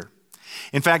that you're here.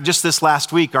 In fact, just this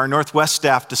last week, our Northwest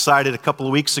staff decided a couple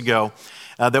of weeks ago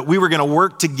that we were going to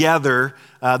work together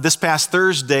this past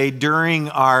Thursday during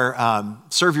our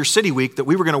Serve Your City week, that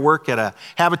we were going to work at a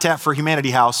Habitat for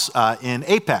Humanity house in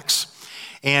Apex.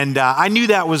 And I knew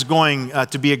that was going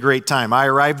to be a great time. I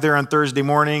arrived there on Thursday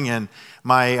morning, and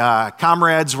my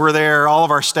comrades were there, all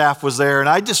of our staff was there,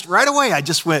 and right away I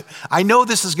just went, I know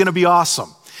this is going to be awesome.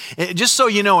 Just so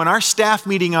you know, in our staff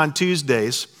meeting on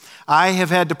Tuesdays, I have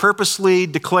had to purposely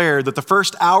declare that the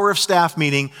first hour of staff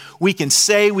meeting, we can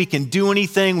say, we can do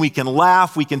anything, we can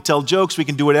laugh, we can tell jokes, we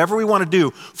can do whatever we want to do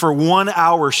for 1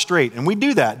 hour straight. And we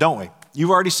do that, don't we? You've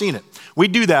already seen it. We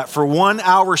do that for 1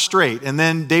 hour straight, and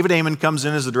then David Amon comes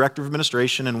in as the director of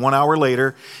administration, and 1 hour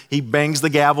later, he bangs the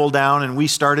gavel down, and we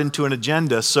start into an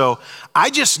agenda. So I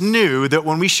just knew that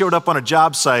when we showed up on a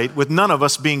job site, with none of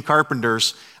us being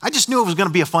carpenters, I just knew it was going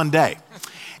to be a fun day.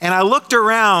 And I looked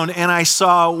around, and I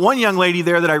saw one young lady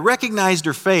there that I recognized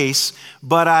her face,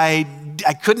 but I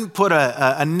couldn't put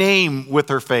a name with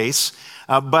her face.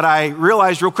 But I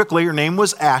realized real quickly her name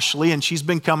was Ashley, and she's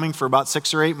been coming for about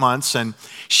 6 or 8 months, and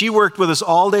she worked with us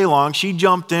all day long. She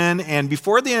jumped in, and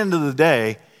before the end of the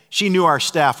day, she knew our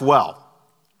staff well.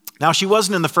 Now, she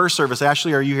wasn't in the first service.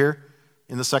 Ashley, are you here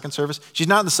in the second service? She's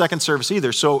not in the second service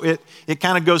either, so it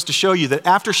kind of goes to show you that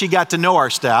after she got to know our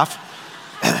staff,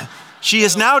 she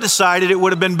has now decided it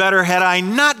would have been better had I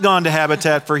not gone to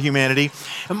Habitat for Humanity.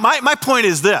 My point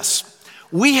is this.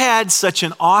 We had such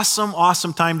an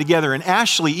awesome time together. And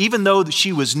Ashley, even though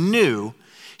she was new,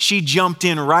 she jumped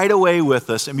in right away with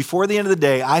us. And before the end of the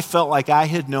day, I felt like I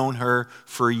had known her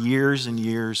for years and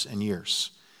years and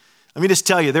years. Let me just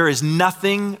tell you, there is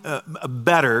nothing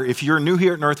better if you're new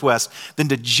here at Northwest than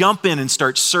to jump in and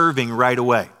start serving right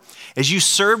away. As you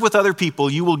serve with other people,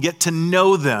 you will get to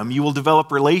know them. You will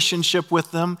develop relationship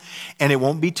with them. And it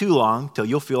won't be too long till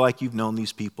you'll feel like you've known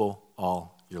these people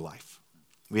all your life.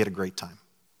 We had a great time.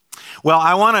 Well,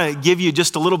 I want to give you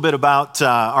just a little bit about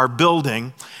our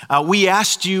building. We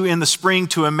asked you in the spring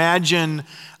to imagine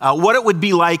what it would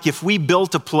be like if we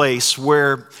built a place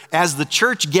where, as the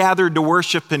church gathered to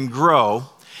worship and grow,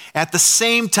 at the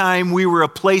same time we were a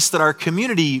place that our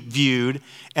community viewed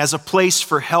as a place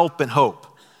for help and hope.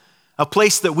 A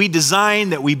place that we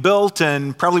designed, that we built,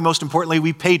 and probably most importantly,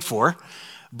 we paid for.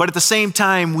 But at the same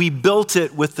time, we built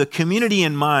it with the community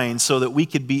in mind so that we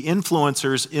could be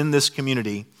influencers in this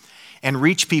community and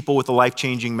reach people with the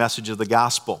life-changing message of the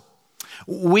gospel.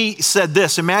 We said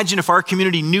this: imagine if our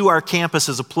community knew our campus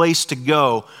as a place to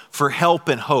go for help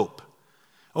and hope.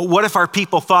 What if our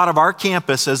people thought of our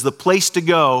campus as the place to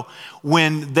go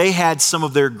when they had some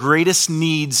of their greatest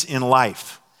needs in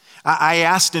life? I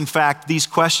asked, in fact, these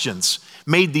questions,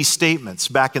 made these statements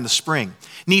back in the spring.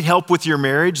 Need help with your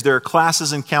marriage? There are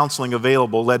classes and counseling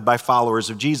available led by followers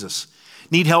of Jesus.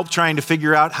 Need help trying to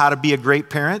figure out how to be a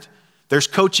great parent? There's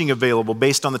coaching available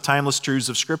based on the timeless truths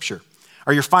of Scripture.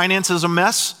 Are your finances a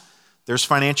mess? There's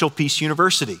Financial Peace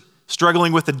University.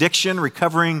 Struggling with addiction,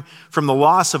 recovering from the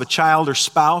loss of a child or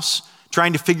spouse,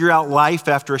 trying to figure out life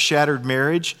after a shattered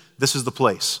marriage? This is the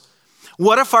place.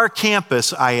 What if our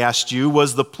campus, I asked you,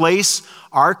 was the place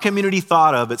our community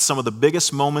thought of at some of the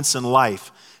biggest moments in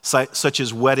life, such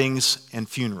as weddings and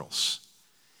funerals?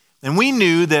 And we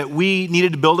knew that we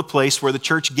needed to build a place where the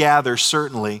church gathers,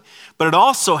 certainly, but it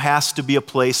also has to be a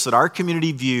place that our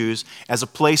community views as a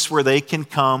place where they can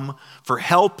come for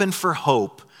help and for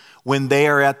hope when they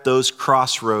are at those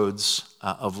crossroads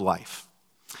of life.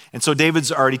 And so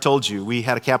David's already told you, we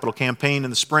had a capital campaign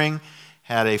in the spring,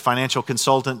 had a financial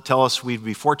consultant tell us we'd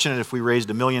be fortunate if we raised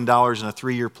 $1 million in a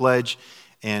 3-year pledge.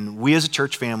 And we as a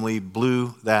church family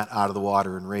blew that out of the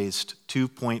water and raised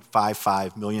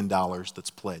 $2.55 million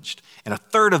that's pledged. And a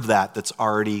third of that's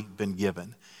already been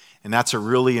given. And that's a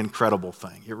really incredible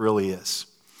thing. It really is.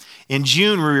 In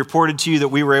June, we reported to you that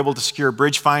we were able to secure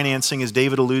bridge financing, as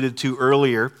David alluded to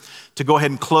earlier, to go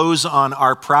ahead and close on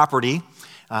our property.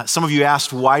 Some of you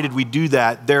asked, why did we do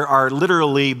that? There are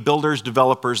literally builders,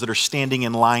 developers that are standing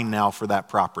in line now for that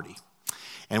property.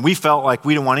 And we felt like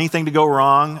we didn't want anything to go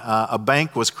wrong. A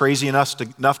bank was crazy enough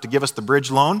to give us the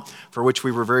bridge loan, for which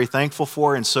we were very thankful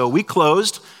for. And so we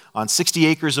closed on 60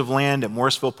 acres of land at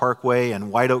Morrisville Parkway and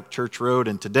White Oak Church Road.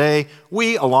 And today,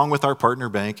 we, along with our partner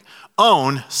bank,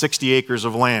 own 60 acres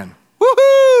of land.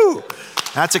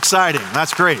 Woohoo! That's exciting.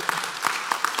 That's great.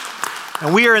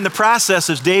 And we are in the process,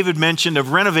 as David mentioned,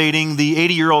 of renovating the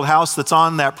 80-year-old house that's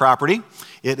on that property.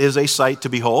 It is a sight to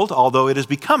behold, although it is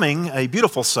becoming a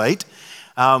beautiful sight.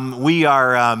 We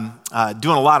are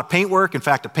doing a lot of paint work. In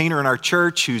fact, a painter in our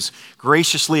church who's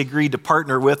graciously agreed to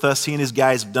partner with us, he and his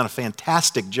guys have done a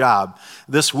fantastic job.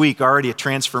 This week, already a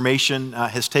transformation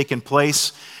has taken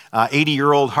place.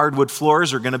 80-year-old hardwood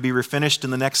floors are going to be refinished in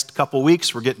the next couple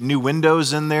weeks. We're getting new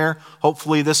windows in there,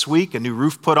 hopefully this week, a new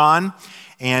roof put on.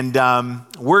 And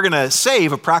we're going to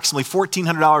save approximately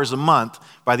 $1,400 a month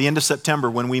by the end of September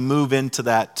when we move into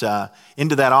that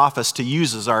office to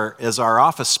use as our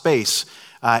office space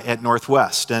at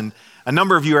Northwest. And a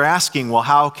number of you are asking, well,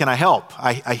 how can I help?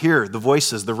 I hear the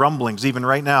voices, the rumblings, even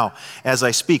right now as I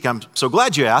speak. I'm so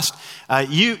glad you asked.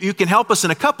 You can help us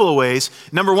in a couple of ways.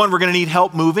 Number one, we're going to need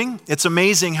help moving. It's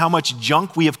amazing how much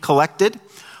junk we have collected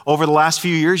over the last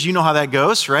few years. You know how that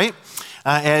goes, right?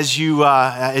 as you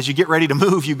get ready to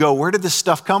move, you go, where did this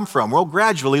stuff come from? Well,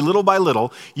 gradually, little by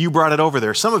little, you brought it over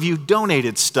there. Some of you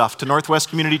donated stuff to Northwest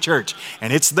Community Church,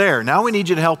 and it's there. Now we need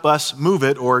you to help us move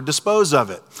it or dispose of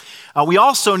it. We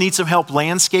also need some help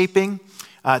landscaping.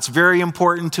 It's very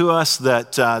important to us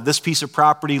that this piece of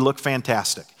property look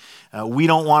fantastic. We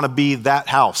don't want to be that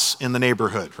house in the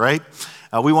neighborhood, right?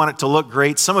 We want it to look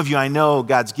great. Some of you, I know,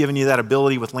 God's given you that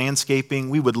ability with landscaping.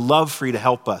 We would love for you to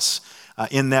help us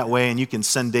in that way, and you can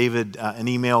send David an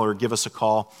email or give us a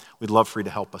call. We'd love for you to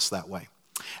help us that way.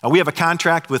 We have a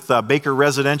contract with Baker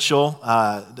Residential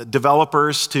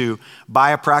developers to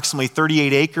buy approximately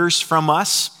 38 acres from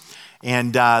us.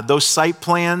 And those site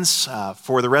plans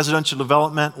for the residential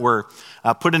development were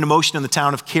put into motion in the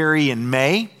town of Cary in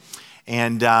May.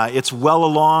 And it's well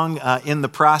along in the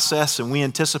process, and we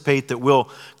anticipate that we'll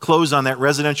close on that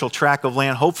residential tract of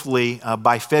land hopefully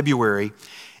by February.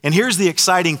 And here's the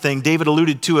exciting thing. David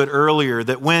alluded to it earlier,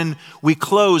 that when we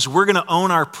close, we're going to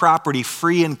own our property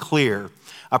free and clear.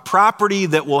 A property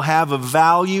that will have a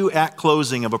value at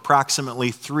closing of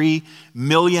approximately $3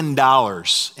 million.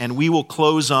 And we will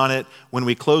close on it when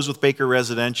we close with Baker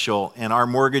Residential, and our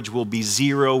mortgage will be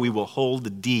zero. We will hold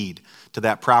the deed to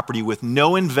that property with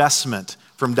no investment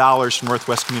from dollars from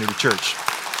Northwest Community Church,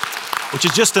 which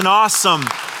is just an awesome...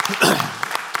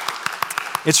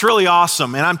 It's really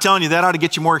awesome, and I'm telling you, that ought to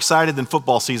get you more excited than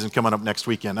football season coming up next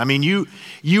weekend. I mean, you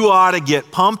ought to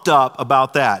get pumped up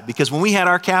about that, because when we had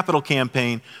our capital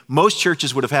campaign, most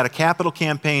churches would have had a capital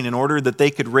campaign in order that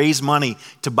they could raise money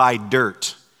to buy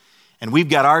dirt. And we've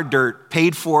got our dirt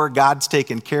paid for, God's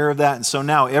taken care of that, and so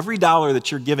now every dollar that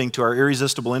you're giving to our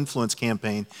Irresistible Influence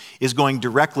campaign is going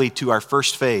directly to our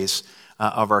first phase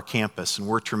of our campus, and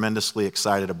we're tremendously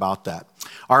excited about that.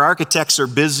 Our architects are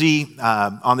busy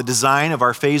on the design of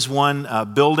our phase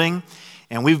 1 building,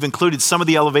 and we've included some of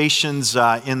the elevations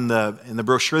in the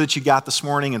brochure that you got this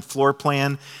morning and floor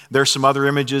plan. There are some other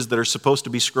images that are supposed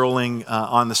to be scrolling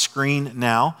on the screen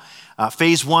now.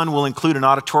 Phase 1 will include an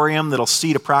auditorium that'll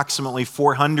seat approximately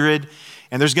 400,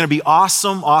 and there's going to be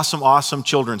awesome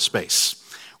children's space.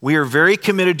 We are very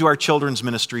committed to our children's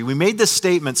ministry. We made this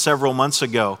statement several months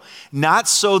ago, not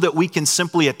so that we can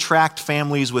simply attract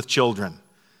families with children.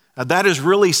 That is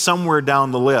really somewhere down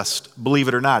the list, believe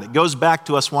it or not. It goes back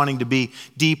to us wanting to be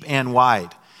deep and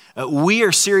wide. We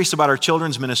are serious about our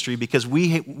children's ministry because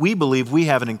we believe we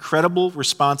have an incredible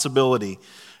responsibility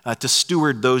to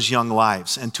steward those young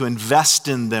lives and to invest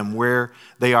in them where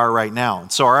they are right now.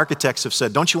 And so our architects have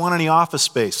said, don't you want any office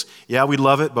space? Yeah, we'd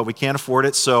love it, but we can't afford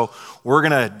it. So we're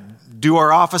going to do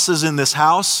our offices in this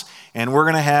house, and we're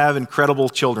going to have incredible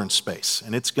children's space.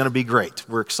 And it's going to be great.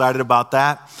 We're excited about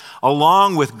that,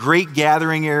 along with great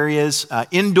gathering areas,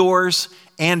 indoors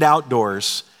and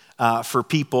outdoors, for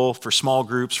people, for small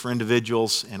groups, for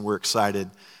individuals, and we're excited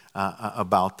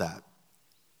about that.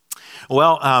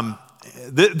 Well,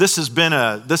 this has been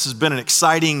an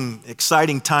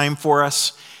exciting time for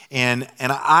us, and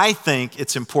I think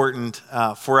it's important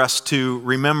for us to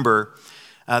remember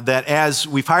that as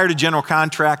we've hired a general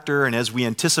contractor and as we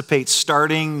anticipate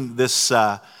starting this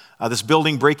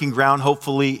building breaking ground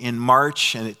hopefully in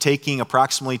March, and it taking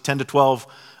approximately 10 to 12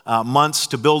 months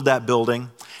to build that building,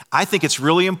 I think it's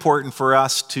really important for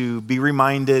us to be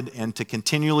reminded and to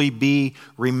continually be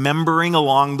remembering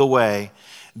along the way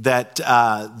that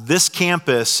this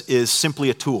campus is simply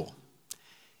a tool.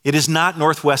 It is not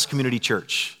Northwest Community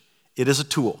Church. It is a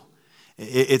tool.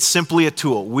 It's simply a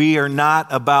tool. We are not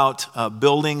about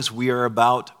buildings. We are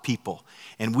about people.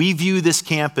 And we view this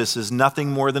campus as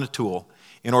nothing more than a tool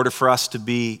in order for us to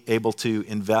be able to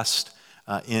invest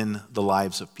in the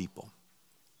lives of people.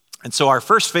 And so our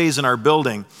first phase in our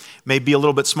building may be a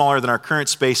little bit smaller than our current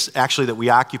space, actually, that we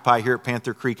occupy here at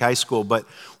Panther Creek High School, but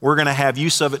we're going to have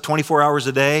use of it 24 hours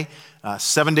a day,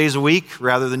 7 days a week,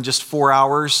 rather than just 4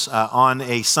 hours on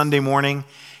a Sunday morning.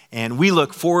 And we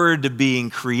look forward to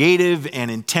being creative and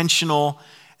intentional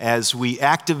as we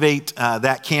activate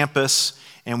that campus,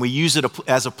 and we use it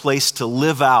as a place to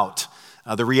live out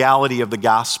the reality of the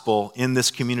gospel in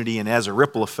this community and as a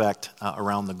ripple effect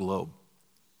around the globe.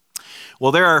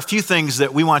 Well, there are a few things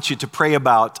that we want you to pray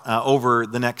about over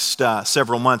the next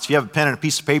several months. If you have a pen and a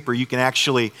piece of paper, you can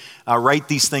actually write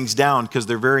these things down because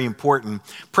they're very important.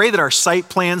 Pray that our site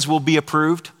plans will be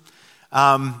approved.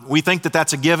 We think that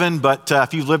that's a given, but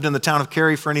if you've lived in the town of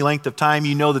Cary for any length of time,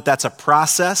 you know that that's a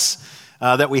process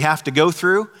that we have to go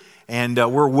through. And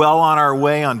we're well on our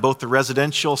way on both the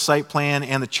residential site plan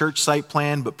and the church site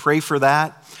plan, but pray for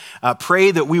that. Pray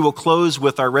that we will close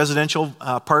with our residential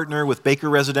partner, with Baker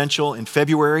Residential, in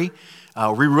February.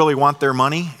 We really want their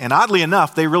money, and oddly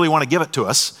enough, they really want to give it to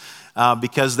us.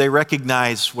 because they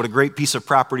recognize what a great piece of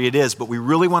property it is. But we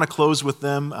really want to close with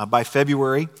them by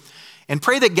February and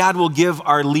pray that God will give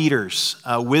our leaders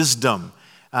wisdom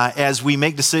as we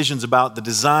make decisions about the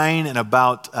design and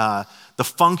about the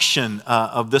function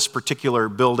of this particular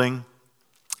building.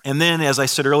 And then, as I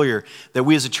said earlier, that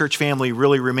we as a church family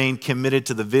really remain committed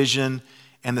to the vision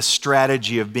and the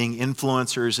strategy of being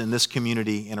influencers in this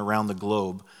community and around the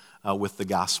globe with the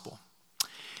gospel.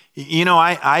 You know,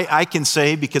 I can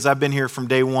say, because I've been here from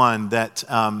day one, that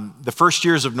the first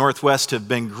years of Northwest have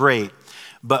been great.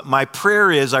 But my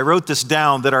prayer is, I wrote this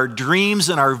down, that our dreams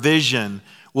and our vision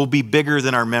will be bigger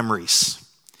than our memories.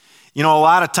 You know, a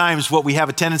lot of times what we have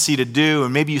a tendency to do,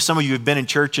 and maybe some of you have been in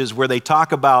churches where they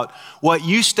talk about what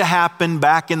used to happen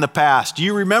back in the past. Do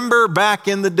you remember back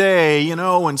in the day, you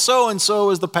know, when so-and-so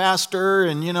was the pastor,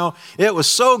 and, you know, it was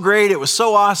so great, it was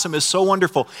so awesome, it was so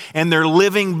wonderful. And they're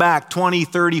living back 20,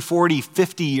 30, 40,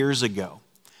 50 years ago.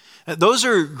 Those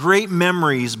are great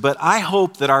memories, but I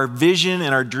hope that our vision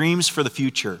and our dreams for the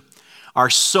future are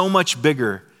so much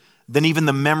bigger than even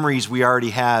the memories we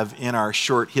already have in our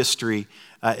short history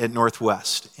at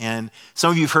Northwest. And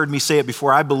some of you have heard me say it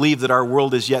before. I believe that our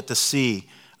world is yet to see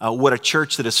what a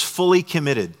church that is fully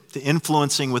committed to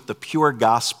influencing with the pure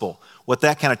gospel, what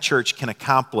that kind of church can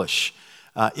accomplish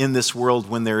in this world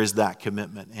when there is that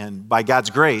commitment. And by God's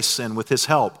grace and with His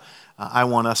help, I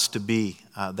want us to be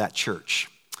that church.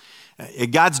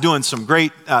 God's doing some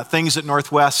great things at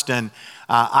Northwest, and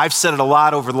I've said it a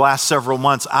lot over the last several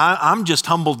months. I'm just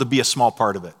humbled to be a small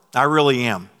part of it. I really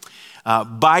am.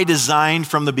 By design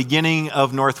from the beginning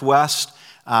of Northwest,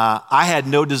 I had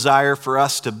no desire for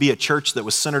us to be a church that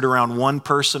was centered around one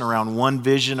person, around one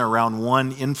vision, around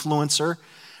one influencer.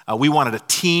 We wanted a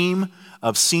team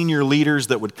of senior leaders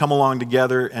that would come along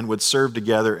together and would serve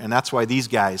together, and that's why these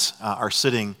guys are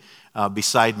sitting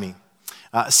beside me.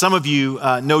 Some of you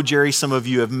know Jerry, some of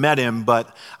you have met him,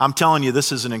 but I'm telling you,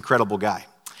 this is an incredible guy.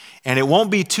 And it won't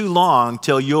be too long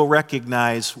till you'll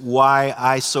recognize why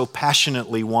I so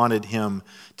passionately wanted him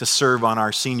to serve on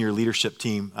our senior leadership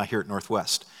team here at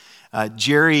Northwest.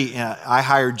 I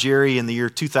hired Jerry in the year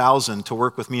 2000 to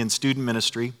work with me in student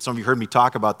ministry. Some of you heard me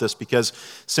talk about this because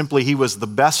simply he was the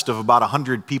best of about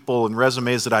 100 people and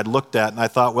resumes that I'd looked at. And I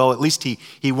thought, well, at least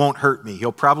he won't hurt me.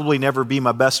 He'll probably never be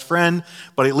my best friend,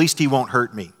 but at least he won't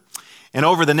hurt me. And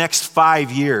over the next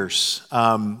 5 years,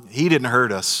 he didn't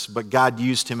hurt us, but God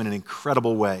used him in an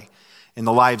incredible way in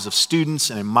the lives of students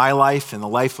and in my life and the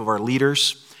life of our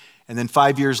leaders. And then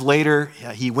 5 years later,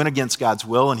 he went against God's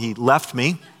will and he left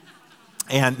me.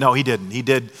 And no, he didn't. He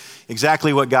did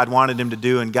exactly what God wanted him to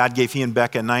do, and God gave he and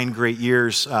Becca 9 great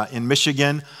years in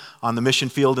Michigan on the mission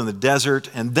field in the desert.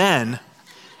 And then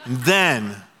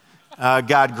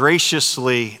God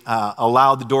graciously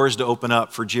allowed the doors to open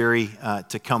up for Jerry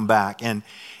to come back and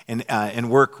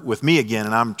work with me again,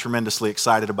 and I'm tremendously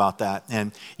excited about that.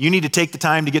 And you need to take the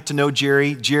time to get to know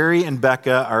Jerry. Jerry and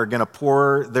Becca are going to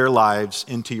pour their lives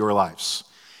into your lives,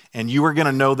 and you are going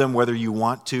to know them whether you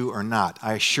want to or not.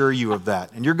 I assure you of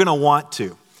that, and you're going to want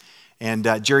to. And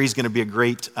Jerry's going to be a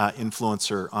great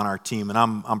influencer on our team, and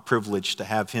I'm privileged to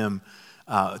have him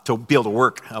to be able to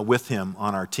work with him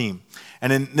on our team.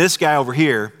 And then this guy over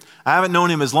here, I haven't known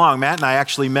him as long. Matt and I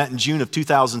actually met in June of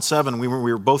 2007. We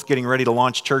were both getting ready to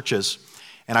launch churches.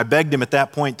 And I begged him at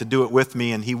that point to do it with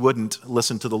me, and he wouldn't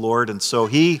listen to the Lord. And so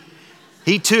he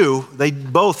too, they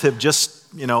both have just,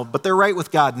 but they're right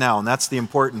with God now, and that's the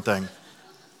important thing.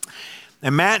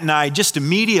 And Matt and I just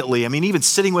immediately, even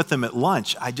sitting with him at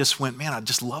lunch, I just went, man, I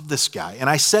just love this guy. And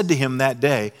I said to him that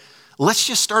day, let's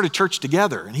just start a church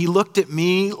together. And he looked at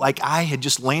me like I had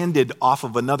just landed off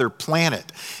of another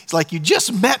planet. He's like, you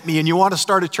just met me and you want to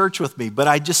start a church with me. But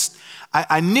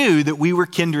I knew that we were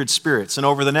kindred spirits. And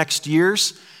over the next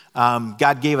years,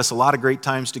 God gave us a lot of great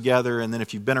times together. And then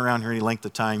if you've been around here any length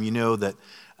of time, you know that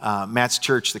Matt's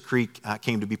church, The Creek,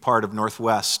 came to be part of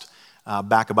Northwest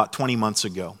back about 20 months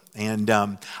ago. And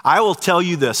I will tell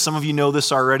you this. Some of you know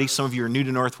this already. Some of you are new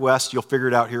to Northwest. You'll figure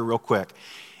it out here real quick.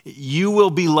 You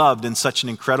will be loved in such an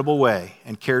incredible way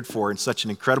and cared for in such an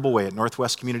incredible way at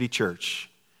Northwest Community Church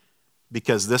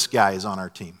because this guy is on our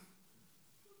team.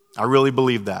 I really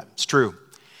believe that. It's true.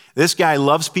 This guy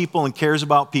loves people and cares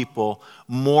about people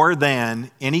more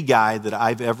than any guy that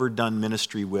I've ever done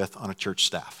ministry with on a church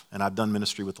staff. And I've done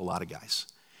ministry with a lot of guys.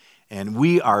 And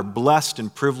we are blessed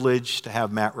and privileged to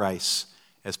have Matt Rice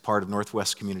as part of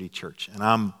Northwest Community Church. And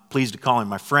I'm pleased to call him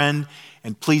my friend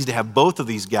and pleased to have both of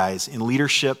these guys in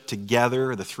leadership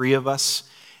together, the three of us.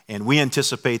 And we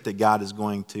anticipate that God is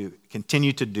going to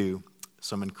continue to do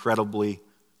some incredibly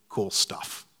cool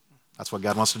stuff. That's what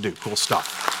God wants to do, cool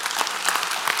stuff.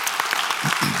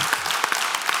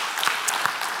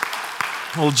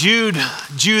 Well, Jude,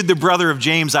 the brother of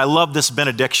James, I love this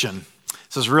benediction.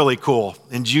 This is really cool.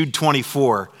 In Jude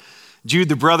 24, Jude,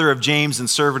 the brother of James and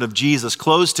servant of Jesus,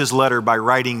 closed his letter by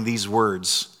writing these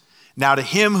words. Now to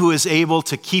him who is able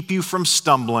to keep you from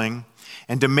stumbling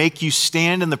and to make you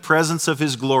stand in the presence of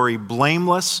his glory,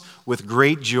 blameless with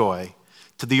great joy,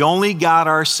 to the only God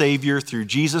our Savior through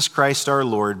Jesus Christ our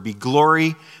Lord, be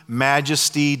glory,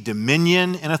 majesty,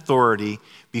 dominion, and authority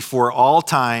before all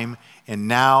time and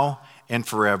now and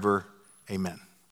forever. Amen.